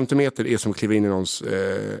var 50 meter är som att kliva in i någons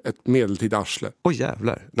ett medeltida arsle.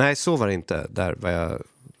 Jävlar. Nej, så var det inte där var jag...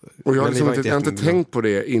 Och jag har inte tänkt på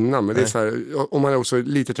det innan. Men det är så här, om man är också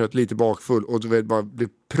lite trött, lite bakfull och du vet bara blir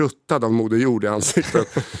pruttad av moder jord i ansiktet.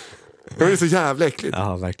 Det är så jävla äckligt.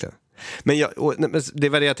 Ja, verkligen. Men det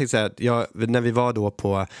var det jag tänkte säga. När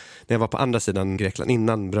jag var på andra sidan Grekland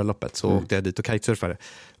innan bröllopet så åkte jag dit och kitesurfade.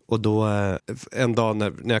 Och då en dag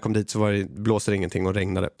när jag kom dit så blåste det ingenting och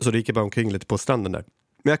regnade. Så det gick jag bara omkring lite på stranden där.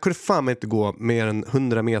 Men jag kunde fan inte gå mer än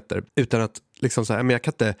 100 meter utan att liksom så här, men jag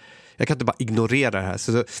kan inte bara ignorera det här.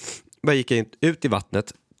 Så bara gick jag ut i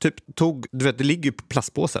vattnet. Typ du vet, det ligger ju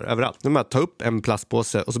plastpåsar överallt. Nu bara ta upp en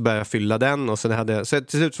plastpåse och så började jag fylla den. Och så till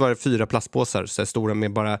slut var det 4 plastpåsar så stora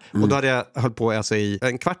med bara... Och då hade jag hållit på alltså i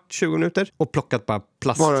 20 minuter och plockat bara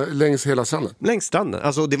plast. Bara längs hela stranden? Längs stranden.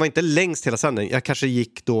 Alltså det var inte längs hela stranden. Jag kanske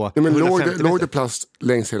gick då... Ja, men låg det plast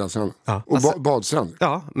längs hela stranden? Ja, och alltså, badstrand?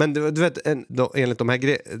 Ja, men du vet, enligt de här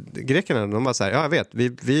grekerna, de var så här, ja jag vet,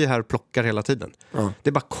 vi här plockar hela tiden. Ja.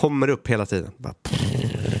 Det bara kommer upp hela tiden. Bara...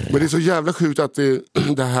 Men det är så jävla sjukt att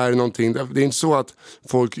det här är någonting. Det är inte så att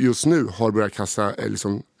folk just nu har börjat kasta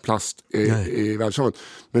liksom, plast i världshavet.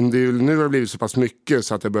 Men nu har det blivit så pass mycket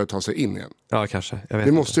så att det börjar ta sig in igen. Ja, kanske. Jag vet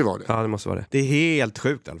det måste ju vara det. Ja, det måste vara det. Det är helt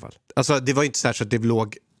sjukt i alla fall. Alltså, det var inte så här så att det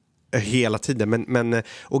låg hela tiden. Men,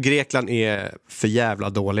 och Grekland är för jävla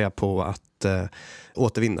dåliga på att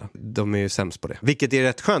återvinna. De är ju sämst på det. Vilket är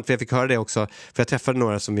rätt skönt, för jag fick höra det också. För jag träffade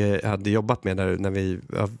några som vi hade jobbat med där,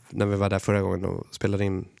 när vi var där förra gången och spelade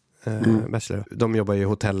in Bachelor. De jobbar ju i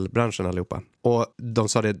hotellbranschen allihopa. Och de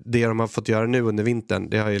sa det de har fått göra nu under vintern,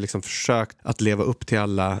 det har ju liksom försökt att leva upp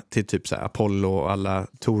till typ så här Apollo och alla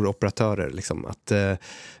touroperatörer liksom, att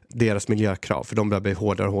deras miljökrav, för de börjar bli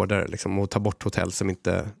hårdare och hårdare liksom, och ta bort hotell som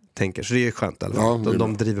inte tänker. Så det är ju skönt i alla fall. Ja,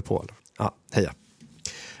 de driver på. Ja, heja.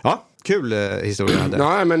 Ja, kul historia hade.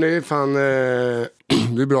 Nej, men det är fan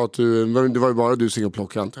det är bra att det var ju bara du som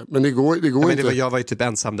plockade inte. Men det går inte. Jag var ju typ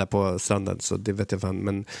ensam där på stranden, så det vet jag fan,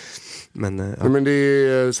 men ja. Men det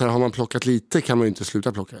är så här, har man plockat lite kan man ju inte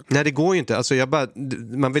sluta plocka. Nej, det går ju inte. Alltså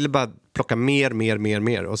man ville bara plocka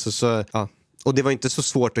mer och så ja. Och det var inte så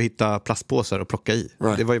svårt att hitta plastpåsar och plocka i.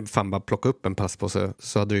 Right. Det var ju fan bara plocka upp en plastpåse,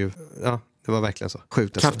 så hade du ju, ja, det var verkligen så.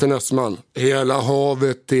 Sjukt alltså. Kapten Östman, hela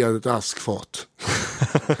havet är ett askfat.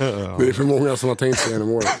 Ja. Det är för många som har tänkt sig genom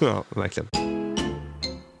året. Ja, verkligen.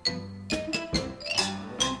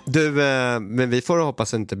 Du, men vi får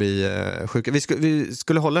hoppas inte bli sjuka. Vi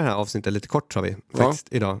skulle hålla det här avsnittet lite kort, tror vi, faktiskt,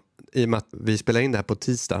 idag. I och med att vi spelar in det här på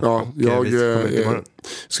tisdag. Ja, jag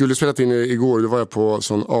skulle spela in igår. Då var jag på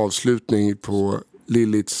sån avslutning på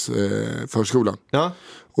Lillits förskola. Ja.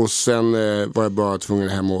 Och sen var jag bara tvungen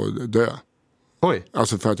hem och dö. Oj.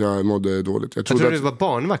 Alltså för att jag mådde dåligt. Jag trodde du var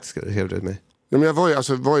barnvakt, skrev du mig. Ja,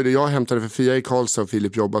 men jag hämtade för Fia i Karlstad och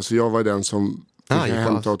Filip jobbade, så jag var den som fick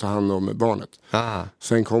hämta och ta hand om barnet. Ah.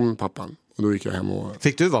 Sen kom pappan och då gick jag hem och...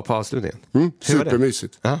 Fick du vara på avslutningen?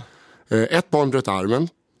 Supermysigt. Ett barn bröt armen.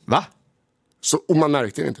 Va? Och man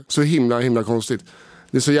märkte det inte. Så himla konstigt.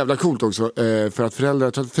 Det är så jävla coolt också, för att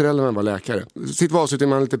föräldrarna var läkare. Sitt var avslutning,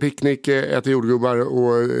 man lite picknick, äter jordgubbar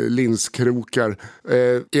och linskrokar.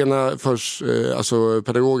 Ena först, alltså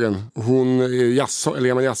pedagogen, hon är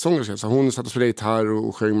gammal jazzsångerska, så hon satt och spelade gitarr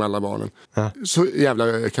och sjöng med alla barnen. Så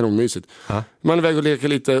jävla kanonmysigt. Man är väg och leker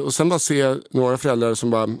lite och sen bara se några föräldrar som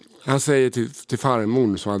bara, han säger till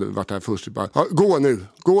farmor som hade varit här först, bara, gå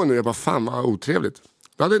nu. Jag bara, fan vad otrevligt.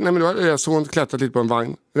 Då hade jag son klättrat lite på en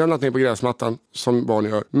vagn, ramlat ner på gräsmattan som barn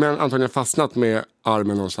gör, men antagligen fastnat med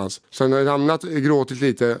armen någonstans. Så han hade ramlat, gråtit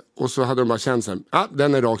lite och så hade de bara känt sig,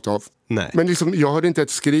 den är rakt av. Nej. Men liksom, jag hörde inte ett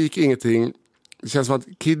skrik, ingenting. Det känns som att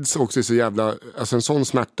kids också är så jävla, alltså en sån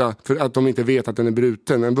smärta för att de inte vet att den är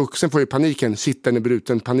bruten. En vuxen får ju paniken, shit den är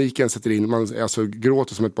bruten, paniken sätter in, man alltså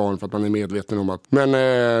gråter som ett barn för att man är medveten om att,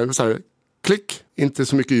 men så här, klick, inte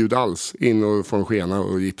så mycket ljud alls. In och få en skena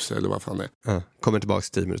och gips eller vad fan det är. Kommer tillbaka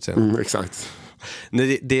 10 minuter senare. Exakt.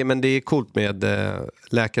 Men det är coolt med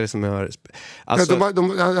läkare som har... Alltså... Ja,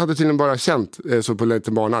 de hade tydligen bara känt så på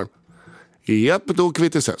lite barnar. Japp, då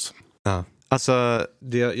kvitteses. Ja. Alltså,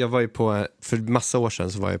 jag var ju på... För massa år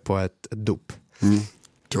sedan så var jag på ett dop.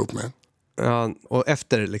 Dope man. Ja, och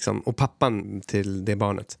efter liksom... Och pappan till det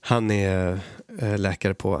barnet, han är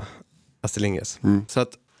läkare på Astrid Lindgrens. Så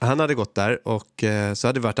att han hade gått där och så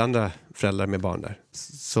hade det varit andra föräldrar med barn där.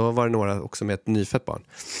 Så var det några också med ett nyfött barn.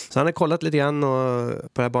 Så han hade kollat lite grann på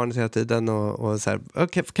det här barnet hela tiden och så här,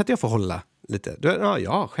 okay, kan inte jag få hålla lite?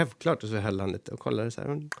 Ja, självklart. Och så höll han lite och kollade så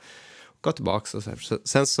här. Gå tillbaka och så här.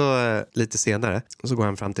 Sen så lite senare så går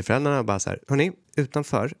han fram till föräldrarna och bara så här, hörni,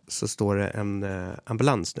 utanför så står det en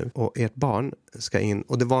ambulans nu och ert barn ska in.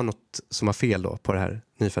 Och det var något som var fel då på det här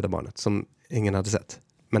nyfödda barnet som ingen hade sett.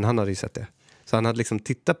 Men han hade ju sett det. Så han hade liksom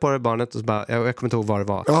tittat på det barnet och så bara, jag kommer inte ihåg vad det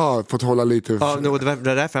var. Ja, fått hålla lite. Ja, det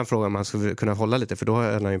var därför han frågade om han skulle kunna hålla lite, för då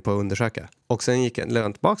höll han ju på att undersöka. Och sen gick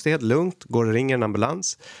han tillbaka, det är helt lugnt, går och ringer en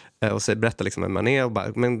ambulans och så berättar liksom vem man är och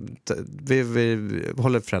bara, men vi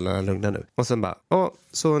håller föräldrarna lugna nu. Och sen bara,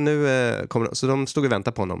 så nu kommer de, så de stod och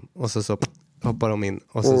väntade på honom och så hoppar de in.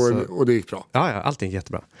 Och det gick bra. Ja, allting gick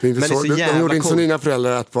jättebra. Det är inte så, de gjorde inte som dina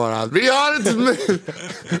föräldrar att bara, vi har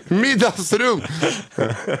ett middagsrum.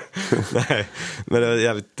 Nej, men det var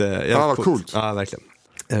jävligt vad coolt. Ja, verkligen.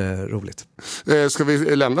 Roligt. Ska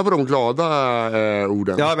vi lämna på de glada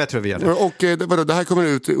orden? Ja, men jag tror vi gör det. Och vadå, det här kommer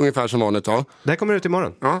ut ungefär som vanligt då? Det här kommer ut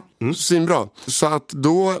imorgon. Ja, bra. Så att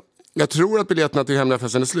då, jag tror att biljetterna till Hemliga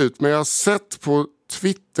festen är slut, men jag har sett på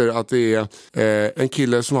Twitter att det är en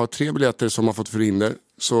kille som har 3 biljetter som har fått förhinder.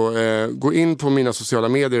 Så gå in på mina sociala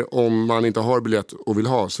medier om man inte har biljett och vill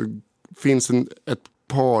ha, så finns ett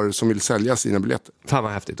par som vill sälja sina biljetter. Fan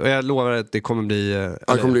vad häftigt. Och jag lovar att det kommer bli...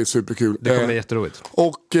 det kommer bli superkul. Det kommer bli jätteroligt.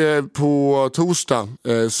 Och på torsdag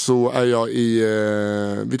så är jag i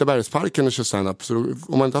Vitabergsparken och kör stand-up. Så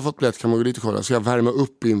om man inte har fått biljett kan man gå dit och kolla. Så jag värma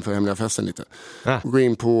upp inför Hemliga festen lite. Gå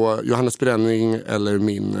in på Johannes Bränning eller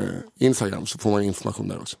min Instagram så får man information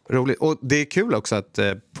där också. Roligt. Och det är kul också att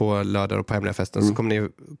på lördag och på Hemliga festen så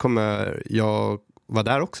kommer jag vara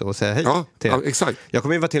där också och säga hej till er. Ja, exakt. Jag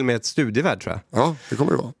kommer ju vara till med ett studievärd, tror jag. Ja, det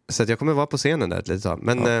kommer det vara. Så att jag kommer vara på scenen där ett litet tag.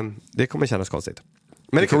 Men det kommer kännas konstigt.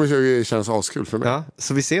 Men det kommer kännas askul för mig. Ja,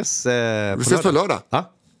 så vi ses på lördag.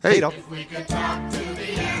 Ja. Hej då.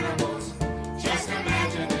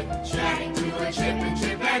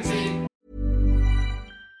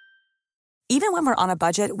 Even when we're on a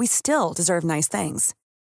budget, we still deserve nice things.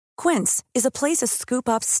 Quince is a place to scoop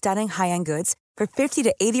up stunning high-end goods for 50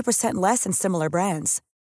 to 80% less than similar brands.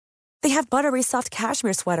 They have buttery soft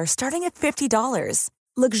cashmere sweaters starting at $50,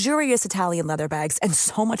 luxurious Italian leather bags, and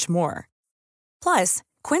so much more. Plus,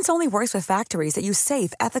 Quince only works with factories that use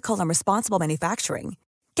safe, ethical, and responsible manufacturing.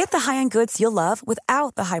 Get the high-end goods you'll love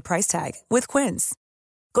without the high price tag with Quince.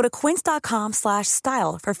 Go to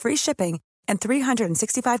quince.com/style for free shipping and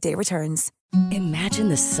 365-day returns. Imagine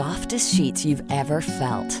the softest sheets you've ever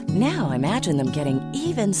felt. Now imagine them getting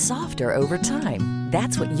even softer over time.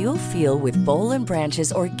 That's what you'll feel with Boll &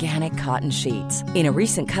 Branch's organic cotton sheets. In a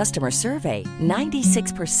recent customer survey,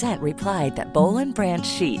 96% replied that Boll & Branch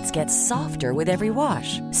sheets get softer with every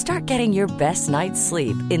wash. Start getting your best night's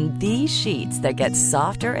sleep in these sheets that get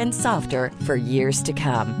softer and softer for years to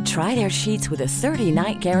come. Try their sheets with a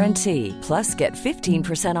 30-night guarantee. Plus, get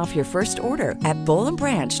 15% off your first order at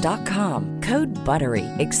bollandbranch.com. Code BUTTERY.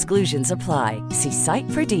 Exclusions apply. See site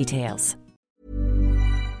for details.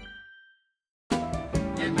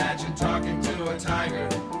 Imagine talking to a tiger,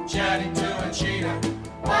 chatting to a cheetah.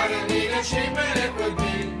 What a neat achievement it would be.